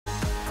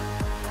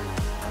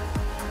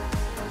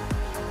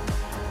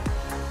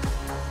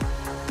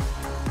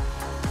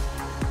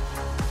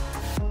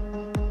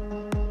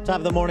Top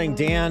of the morning,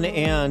 Dan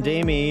and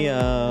Amy.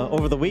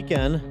 Over the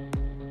weekend,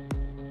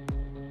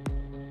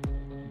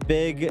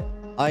 big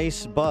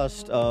ICE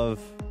bust of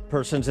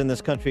persons in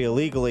this country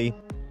illegally,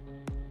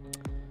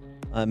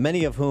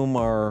 many of whom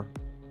are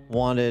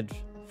wanted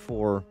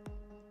for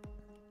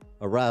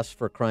arrest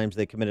for crimes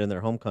they committed in their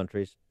home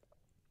countries.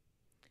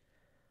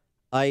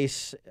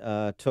 ICE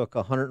took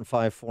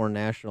 105 foreign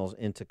nationals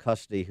into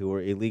custody who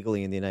were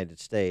illegally in the United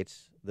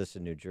States, this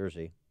in New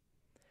Jersey.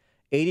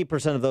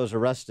 80% of those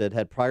arrested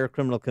had prior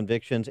criminal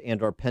convictions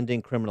and or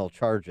pending criminal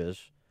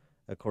charges,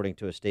 according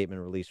to a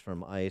statement released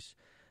from ICE.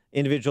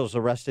 Individuals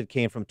arrested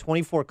came from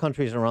 24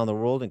 countries around the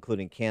world,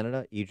 including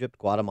Canada, Egypt,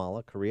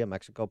 Guatemala, Korea,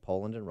 Mexico,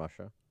 Poland, and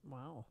Russia.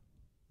 Wow.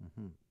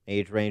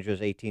 Age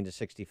ranges 18 to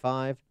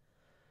 65.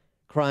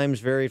 Crimes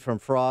varied from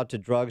fraud to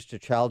drugs to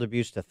child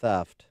abuse to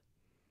theft.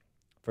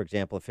 For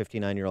example, a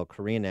 59-year-old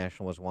Korean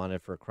national was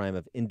wanted for a crime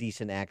of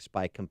indecent acts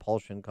by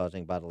compulsion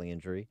causing bodily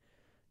injury.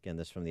 Again,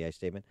 this from the ICE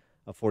statement.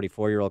 A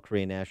 44-year-old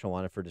Korean national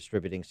wanted for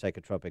distributing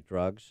psychotropic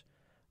drugs.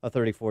 A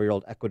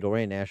 34-year-old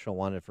Ecuadorian national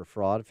wanted for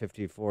fraud. A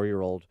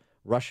 54-year-old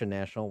Russian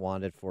national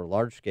wanted for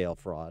large-scale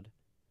fraud.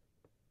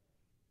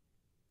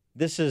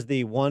 This is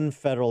the one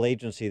federal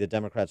agency the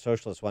Democrat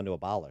Socialists want to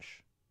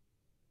abolish.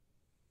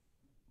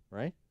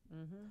 Right?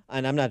 Mm-hmm.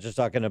 And I'm not just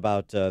talking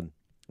about the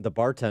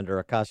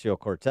bartender,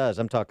 Ocasio-Cortez.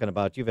 I'm talking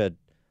about you've had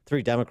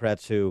three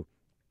Democrats who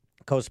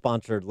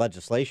co-sponsored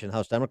legislation,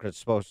 House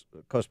Democrats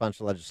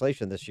co-sponsored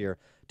legislation this year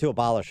to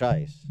abolish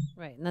ICE.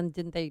 Right. And then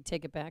didn't they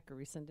take it back or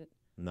rescind it?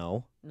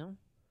 No. No?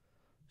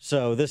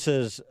 So this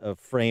is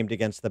framed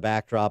against the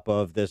backdrop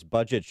of this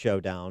budget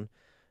showdown.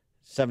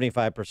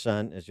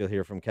 75%, as you'll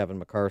hear from Kevin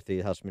McCarthy,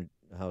 House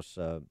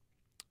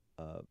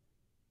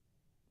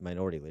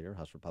Minority Leader,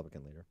 House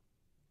Republican Leader,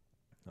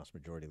 House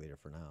Majority Leader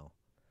for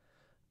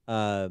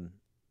now.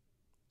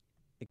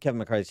 Kevin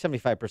McCarthy,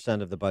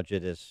 75% of the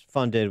budget is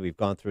funded. We've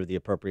gone through the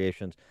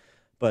appropriations.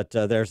 But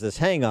there's this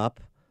hang-up.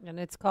 And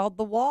it's called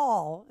the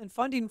wall and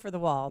funding for the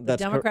wall. The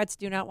Democrats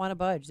do not want to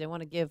budge. They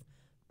want to give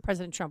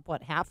President Trump,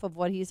 half of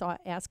what he's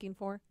asking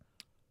for?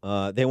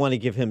 They want to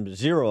give him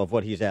zero of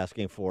what he's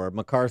asking for.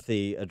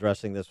 McCarthy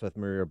addressing this with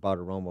Maria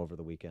Bartiromo over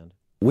the weekend.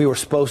 We were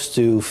supposed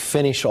to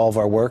finish all of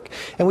our work,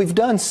 and we've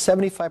done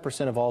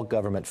 75% of all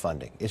government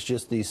funding. It's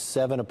just these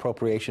 7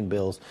 appropriation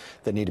bills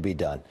that need to be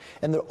done.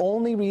 And the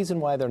only reason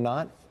why they're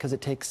not, because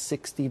it takes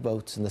 60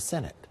 votes in the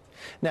Senate.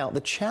 Now,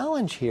 the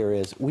challenge here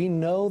is we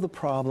know the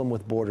problem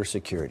with border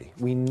security.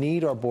 We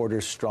need our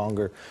borders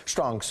strong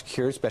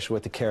secure, especially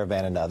with the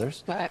caravan and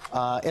others. Right.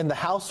 In the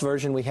House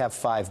version, we have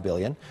 $5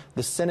 billion.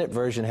 The Senate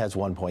version has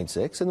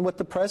 $1.6. And what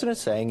the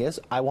president's saying is,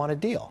 I want a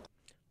deal.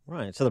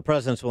 Right. So the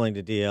president's willing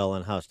to deal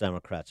and House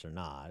Democrats are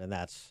not. And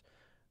that's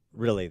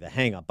really the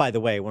hang-up. By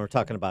the way, when we're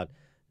talking about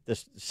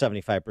this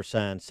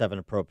 75%, 7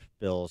 appropriate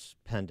bills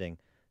pending,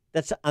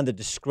 that's on the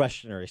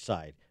discretionary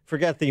side.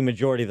 Forget the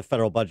majority of the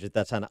federal budget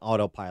that's on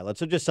autopilot.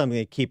 So just something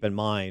to keep in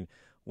mind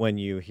when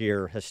you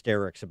hear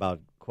hysterics about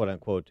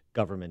quote-unquote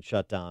government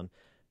shutdown.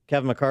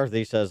 Kevin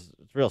McCarthy says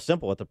it's real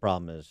simple what the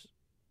problem is.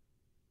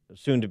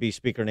 Soon-to-be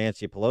Speaker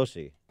Nancy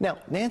Pelosi. Now,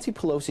 Nancy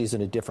Pelosi is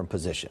in a different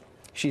position.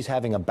 She's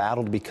having a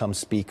battle to become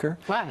Speaker.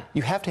 Why?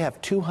 You have to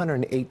have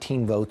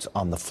 218 votes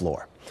on the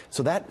floor.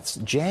 So that's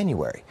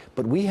January.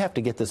 But we have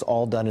to get this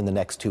all done in the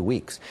next 2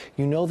 weeks.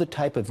 You know the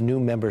type of new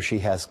members she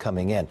has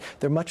coming in.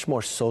 They're much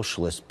more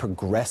socialist,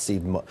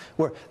 progressive,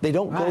 where they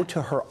don't go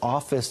to her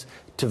office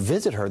to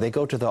visit her. They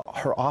go to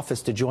her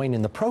office to join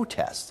in the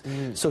protests.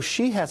 So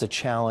she has a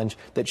challenge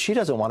that she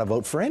doesn't want to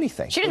vote for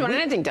anything. She doesn't want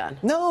anything done.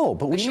 No,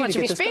 but we need she wants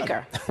to to get be this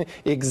Speaker. done.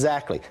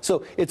 Exactly.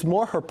 So it's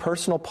more her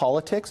personal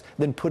politics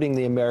than putting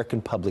the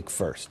American public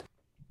first.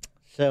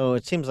 So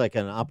it seems like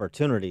an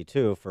opportunity,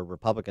 too, for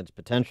Republicans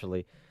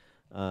potentially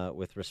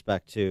with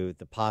respect to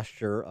the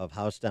posture of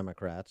House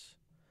Democrats,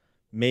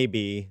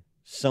 maybe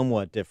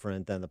somewhat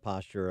different than the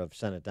posture of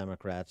Senate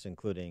Democrats,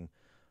 including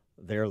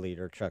their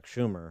leader, Chuck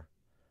Schumer,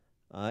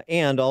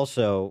 and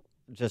also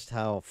just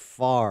how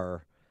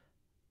far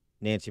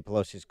Nancy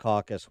Pelosi's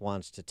caucus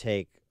wants to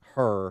take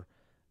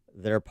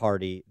their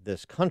party,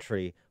 this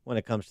country, when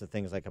it comes to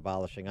things like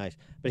abolishing ICE.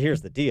 But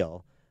here's the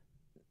deal.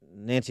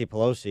 Nancy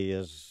Pelosi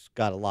has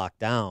got it locked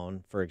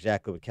down for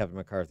exactly what Kevin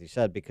McCarthy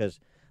said, because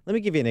let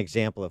me give you an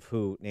example of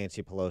who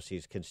Nancy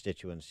Pelosi's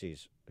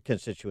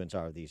constituents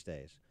are these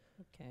days.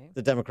 Okay.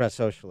 The Democrat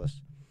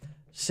Socialists.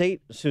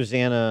 St.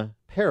 Susanna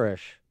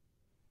Parish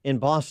in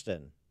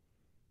Boston,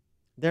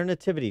 their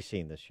nativity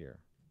scene this year.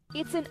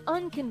 It's an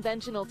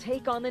unconventional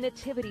take on the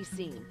nativity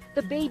scene.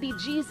 The baby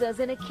Jesus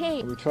in a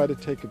cave. We try to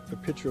take a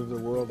picture of the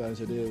world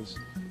as it is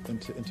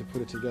and to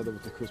put it together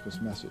with the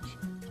Christmas message.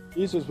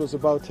 Jesus was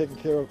about taking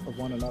care of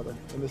one another,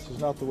 and this is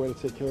not the way to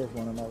take care of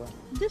one another.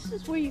 This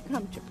is where you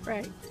come to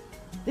pray.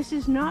 This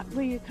is not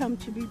where you come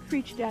to be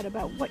preached at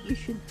about what you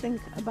should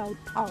think about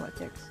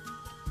politics.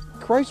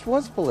 Christ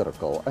was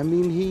political. I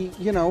mean, he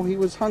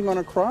was hung on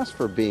a cross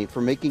for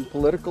making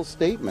political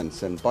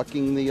statements and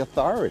bucking the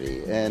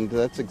authority, and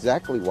that's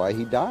exactly why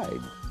he died.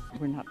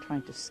 We're not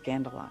trying to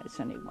scandalize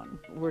anyone.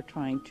 We're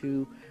trying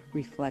to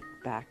reflect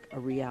back a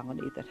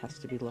reality that has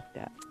to be looked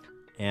at.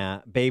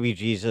 and baby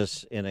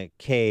Jesus in a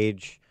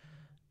cage,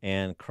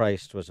 and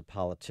Christ was a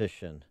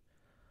politician.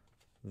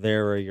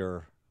 There are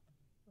your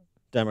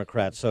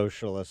Democrat,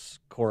 socialists,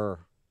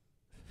 core,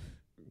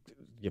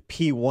 your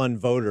P1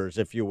 voters,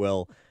 if you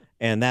will,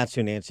 and that's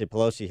who Nancy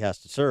Pelosi has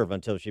to serve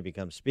until she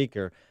becomes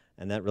Speaker,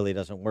 and that really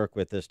doesn't work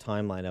with this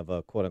timeline of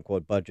a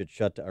quote-unquote budget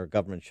shutdown or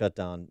government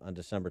shutdown on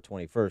December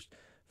 21st.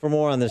 For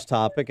more on this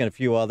topic and a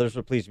few others,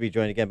 we're pleased to be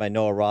joined again by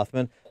Noah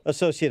Rothman,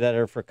 Associate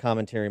Editor for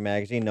Commentary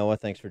Magazine. Noah,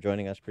 thanks for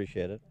joining us.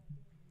 Appreciate it.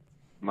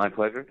 My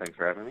pleasure. Thanks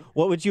for having me.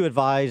 What would you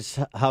advise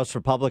House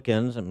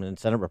Republicans, and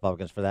Senate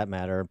Republicans for that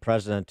matter, and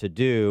President to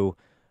do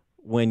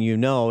when you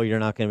know you're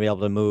not going to be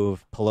able to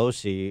move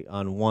Pelosi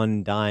on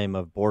one dime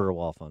of border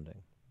wall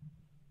funding?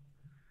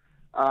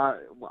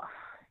 Well,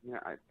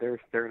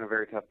 they're in a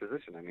very tough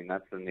position. I mean,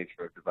 that's the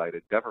nature of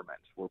divided government.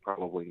 We're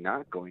probably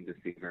not going to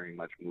see very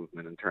much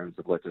movement in terms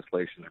of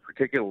legislation, and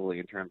particularly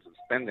in terms of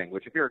spending,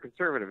 which if you're a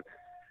conservative,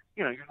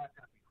 you're not going to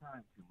be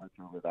crying too much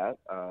over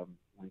that.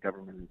 When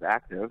government is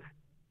active,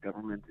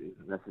 government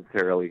isn't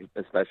necessarily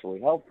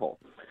especially helpful.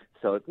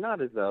 So it's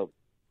not as though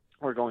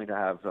we're going to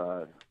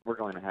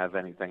have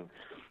anything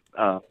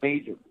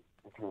major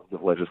in terms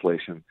of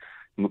legislation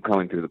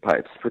going through the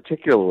pipes,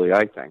 particularly,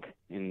 I think,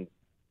 in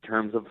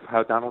terms of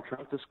how Donald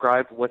Trump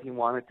described what he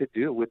wanted to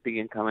do with the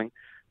incoming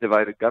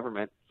divided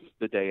government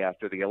the day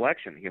after the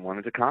election. He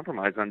wanted to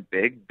compromise on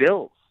big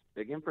bills,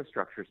 big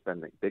infrastructure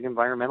spending, big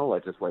environmental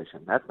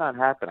legislation. That's not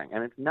happening.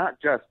 And it's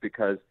not just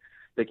because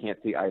they can't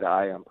see eye to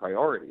eye on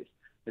priorities.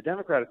 The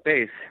Democratic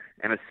base,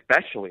 and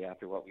especially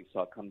after what we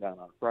saw come down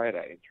on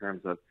Friday in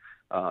terms of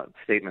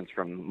statements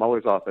from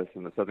Mueller's office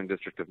in the Southern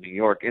District of New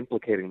York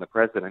implicating the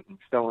president in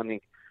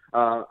felony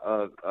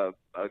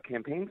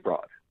campaign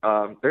fraud.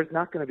 There's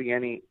not going to be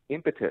any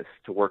impetus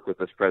to work with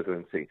this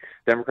presidency.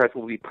 Democrats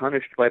will be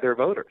punished by their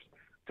voters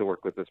to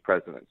work with this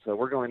president. So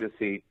we're going to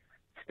see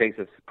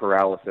stasis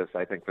paralysis,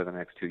 I think, for the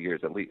next 2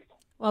 years at least.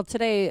 Well,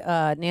 today,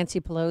 Nancy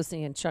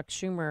Pelosi and Chuck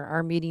Schumer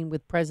are meeting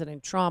with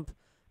President Trump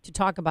to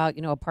talk about,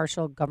 a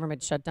partial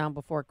government shutdown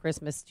before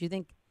Christmas. Do you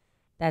think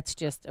that's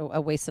just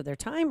a waste of their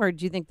time, or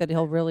do you think that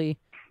he'll really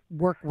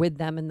work with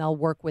them and they'll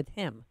work with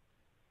him?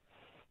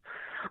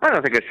 I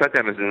don't think a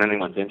shutdown is in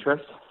anyone's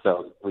interest,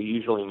 so we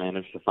usually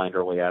manage to find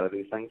our way out of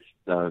these things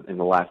in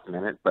the last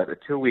minute. But a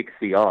 2-week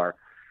CR,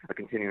 a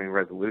continuing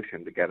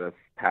resolution to get us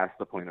past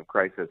the point of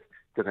crisis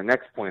to the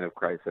next point of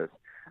crisis,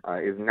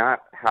 is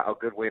not a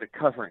good way to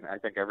cover it. I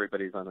think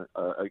everybody's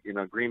in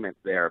agreement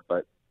there,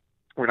 but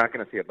we're not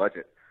going to see a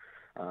budget.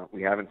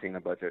 We haven't seen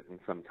a budget in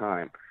some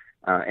time.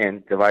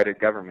 And divided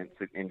government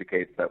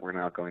indicates that we're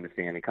not going to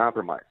see any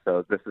compromise.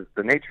 So this is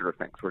the nature of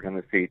things. We're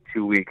going to see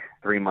 2-week,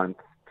 3-month,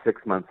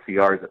 6-month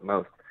CRs at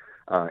most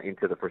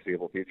into the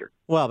foreseeable future.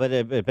 Well, but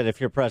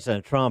if you're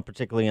President Trump,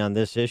 particularly on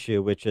this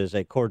issue, which is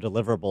a core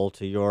deliverable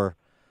to your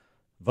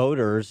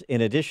voters, in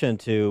addition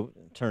to,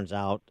 turns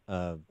out,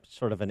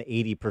 sort of an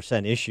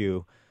 80%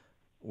 issue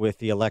with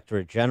the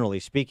electorate generally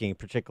speaking,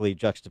 particularly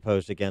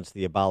juxtaposed against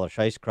the abolish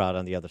ICE crowd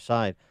on the other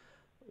side,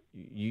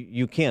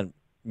 you can't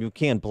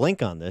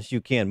blink on this.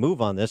 You can't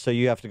move on this, so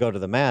you have to go to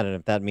the mat. And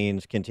if that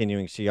means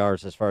continuing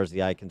CRs as far as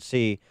the eye can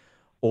see,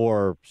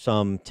 or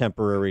some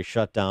temporary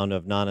shutdown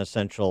of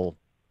non-essential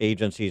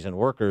agencies and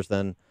workers,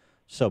 then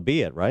so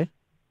be it, right?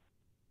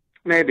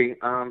 Maybe.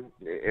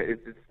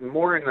 It's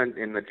more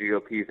in the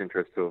GOP's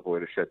interest to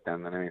avoid a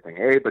shutdown than anything.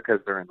 A, because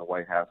they're in the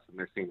White House and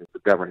they're seen as the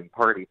governing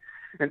party,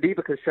 and B,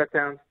 because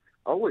shutdowns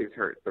always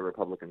hurt the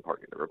Republican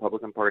Party. The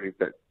Republican Party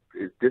that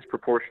is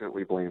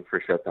disproportionately blamed for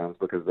shutdowns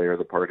because they are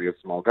the party of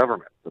small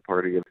government. The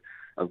party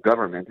of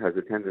government has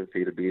a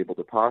tendency to be able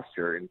to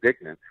posture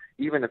indignant,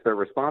 even if they're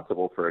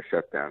responsible for a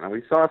shutdown. And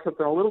we saw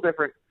something a little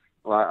different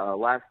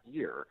last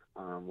year,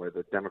 where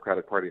the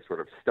Democratic Party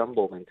sort of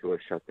stumbled into a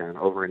shutdown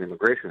over an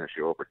immigration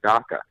issue, over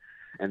DACA.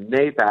 And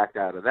they backed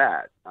out of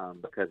that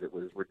because it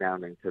was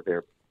redounding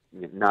to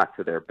not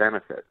to their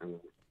benefit. And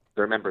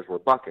their members were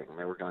bucking.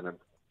 They were going to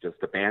just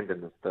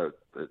abandon the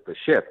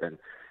ship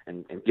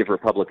and give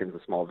Republicans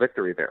a small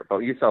victory there. But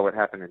you saw what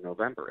happened in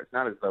November. It's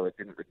not as though it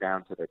didn't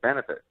redound to their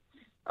benefit.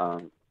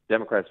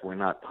 Democrats were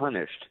not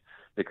punished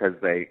because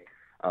they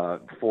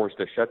forced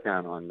a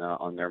shutdown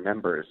on their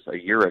members a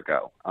year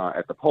ago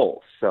at the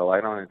polls. So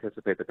I don't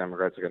anticipate the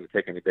Democrats are going to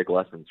take any big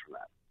lessons from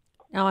that.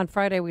 Now, on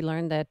Friday, we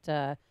learned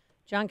that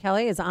John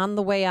Kelly is on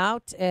the way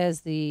out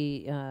as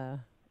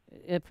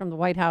from the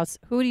White House.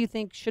 Who do you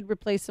think should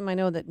replace him? I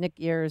know that Nick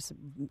Ayers,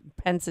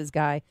 Pence's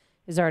guy,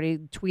 has already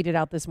tweeted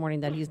out this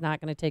morning that he's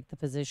not going to take the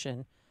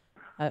position.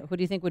 Who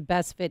do you think would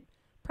best fit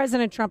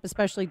President Trump,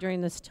 especially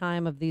during this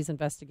time of these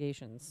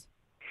investigations?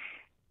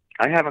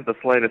 I haven't the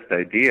slightest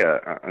idea.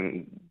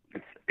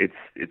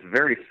 It's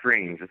very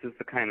strange. This is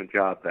the kind of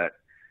job that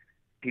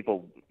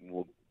people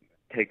will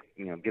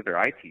give their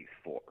eye teeth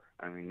for.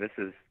 I mean, this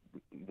is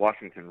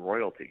Washington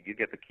royalty. You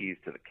get the keys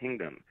to the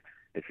kingdom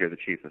if you're the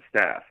chief of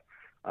staff.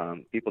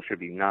 People should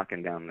be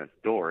knocking down this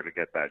door to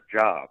get that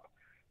job.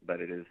 but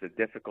it is a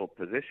difficult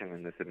position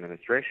in this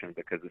administration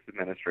because this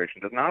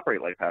administration doesn't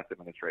operate like past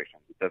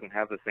administrations. It doesn't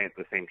have the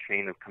same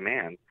chain of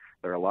command.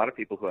 There are a lot of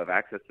people who have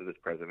access to this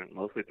president,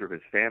 mostly through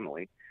his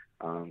family,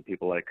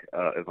 people like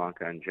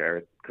Ivanka and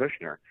Jared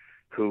Kushner,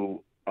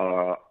 who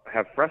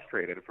have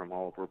frustrated, from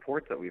all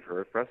reports that we've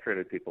heard,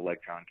 frustrated people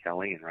like John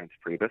Kelly and Reince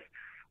Priebus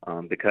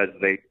because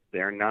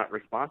they're not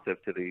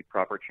responsive to the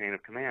proper chain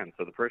of command.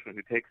 So the person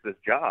who takes this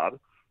job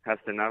has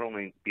to not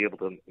only be able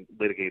to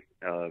litigate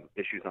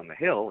issues on the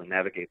Hill and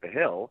navigate the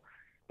Hill,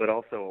 but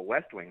also a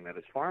West Wing that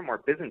is far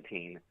more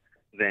Byzantine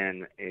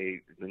than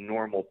the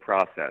normal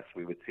process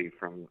we would see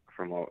from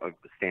a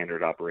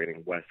standard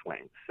operating West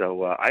Wing.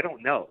 So I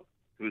don't know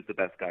who's the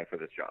best guy for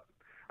this job.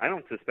 I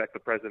don't suspect the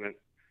president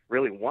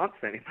really wants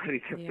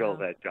anybody to fill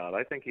that job.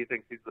 I think he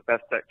thinks he's the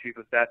best chief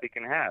of staff he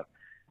can have,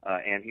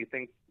 and he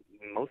thinks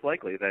most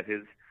likely that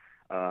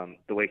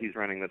the way he's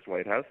running this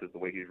White House is the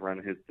way he's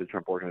run the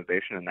Trump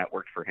organization, and that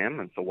worked for him.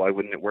 And so why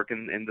wouldn't it work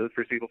in the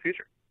foreseeable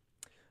future?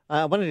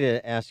 I wanted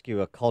to ask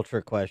you a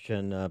culture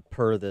question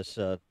per this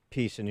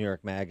piece in New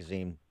York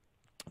Magazine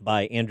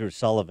by Andrew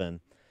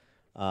Sullivan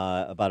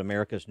about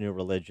America's new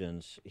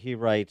religions. He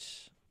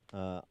writes,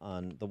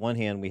 on the one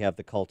hand, we have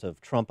the cult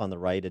of Trump on the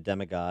right, a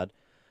demigod,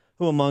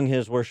 who among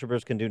his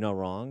worshipers can do no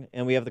wrong.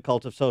 And we have the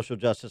cult of social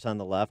justice on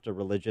the left, a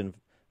religion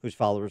whose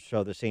followers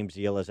show the same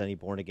zeal as any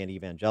born-again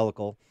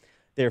evangelical.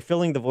 They're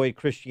filling the void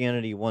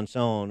Christianity once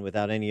owned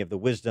without any of the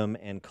wisdom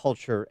and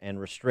culture and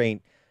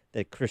restraint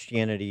that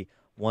Christianity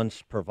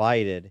once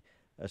provided.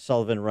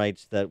 Sullivan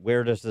writes that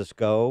where does this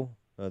go,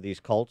 these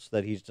cults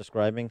that he's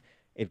describing?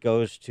 It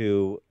goes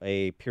to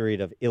a period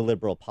of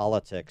illiberal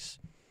politics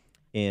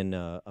in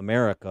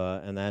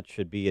America, and that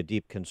should be a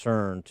deep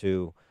concern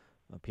to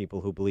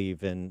people who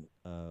believe in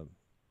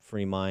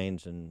free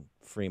minds and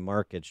free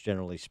markets,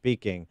 generally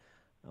speaking.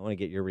 I want to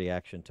get your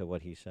reaction to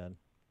what he said.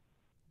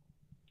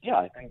 Yeah,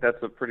 I think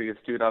that's a pretty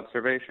astute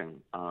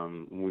observation.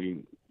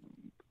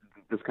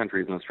 This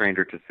country is no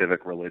stranger to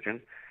civic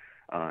religion.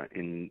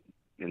 In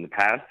the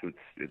past,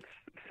 it's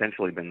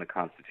essentially been the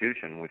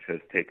Constitution, which has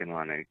taken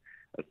on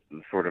a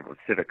sort of a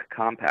civic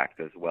compact,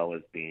 as well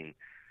as being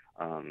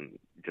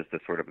just a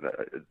sort of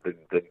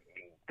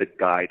the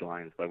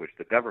guidelines by which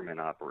the government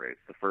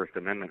operates. The First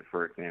Amendment,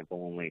 for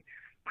example, only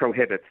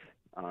prohibits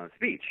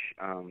speech,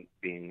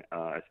 being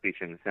speech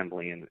and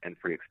assembly and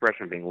free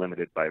expression being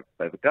limited by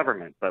the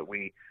government. But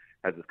we,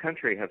 as this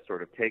country, have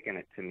sort of taken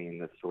it to mean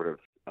this sort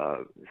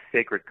of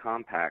sacred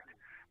compact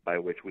by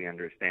which we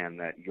understand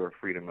that your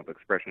freedom of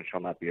expression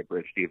shall not be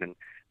abridged even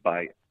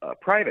by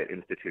private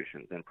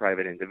institutions and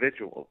private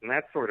individuals. And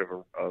that's sort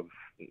of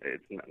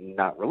it's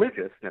not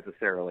religious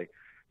necessarily,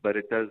 but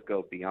it does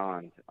go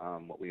beyond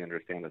what we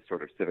understand as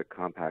sort of civic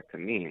compact to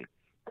mean.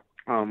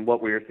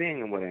 What we are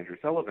seeing and what Andrew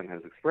Sullivan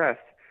has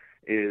expressed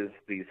is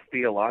these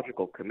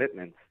theological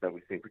commitments that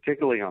we see,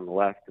 particularly on the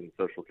left, and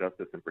social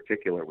justice in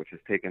particular, which has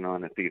taken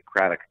on a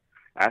theocratic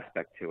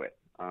aspect to it,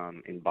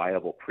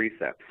 inviolable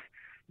precepts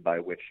by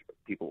which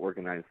people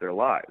organize their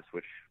lives,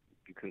 which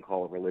you can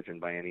call a religion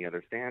by any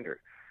other standard.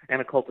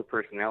 And a cult of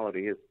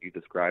personality, as you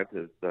described,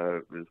 is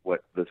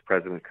what this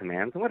president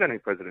commands, and what any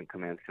president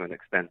commands to an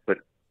extent, but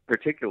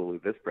particularly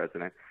this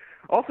president,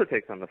 also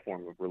takes on the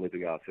form of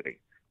religiosity.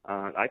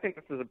 I think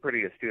this is a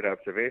pretty astute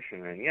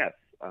observation, and yes,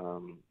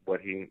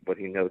 what he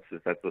notes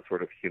is that the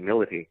sort of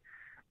humility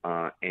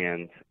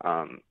and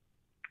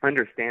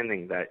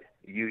understanding that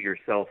you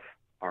yourself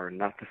are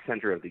not the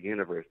center of the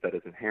universe that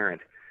is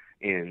inherent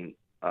in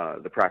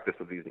the practice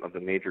of the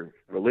major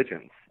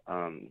religions,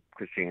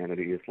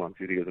 Christianity, Islam,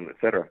 Judaism,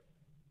 etc.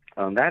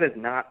 That is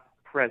not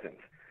present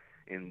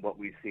in what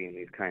we see in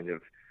these kind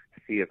of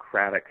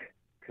theocratic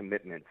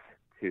commitments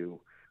to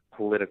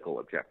political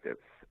objectives,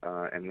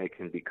 and they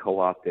can be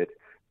co-opted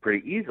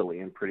pretty easily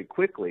and pretty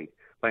quickly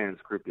by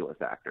unscrupulous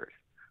actors.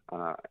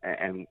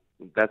 And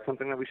that's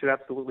something that we should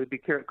absolutely be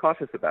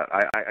cautious about.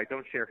 I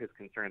don't share his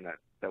concern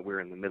that we're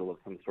in the middle of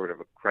some sort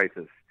of a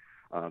crisis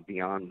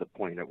beyond the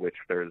point at which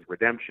there is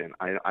redemption.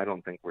 I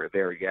don't think we're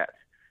there yet.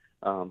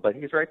 But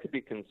he's right to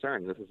be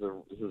concerned. This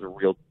is a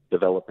real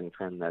developing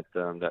trend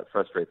that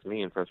frustrates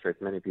me and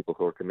frustrates many people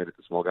who are committed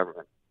to small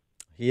government.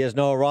 He is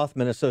Noah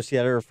Rothman, associate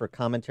editor for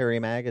Commentary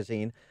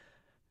Magazine.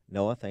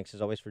 Noah, thanks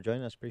as always for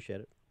joining us.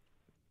 Appreciate it.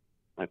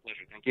 My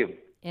pleasure. Thank you.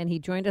 And he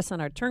joined us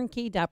on our Turnkey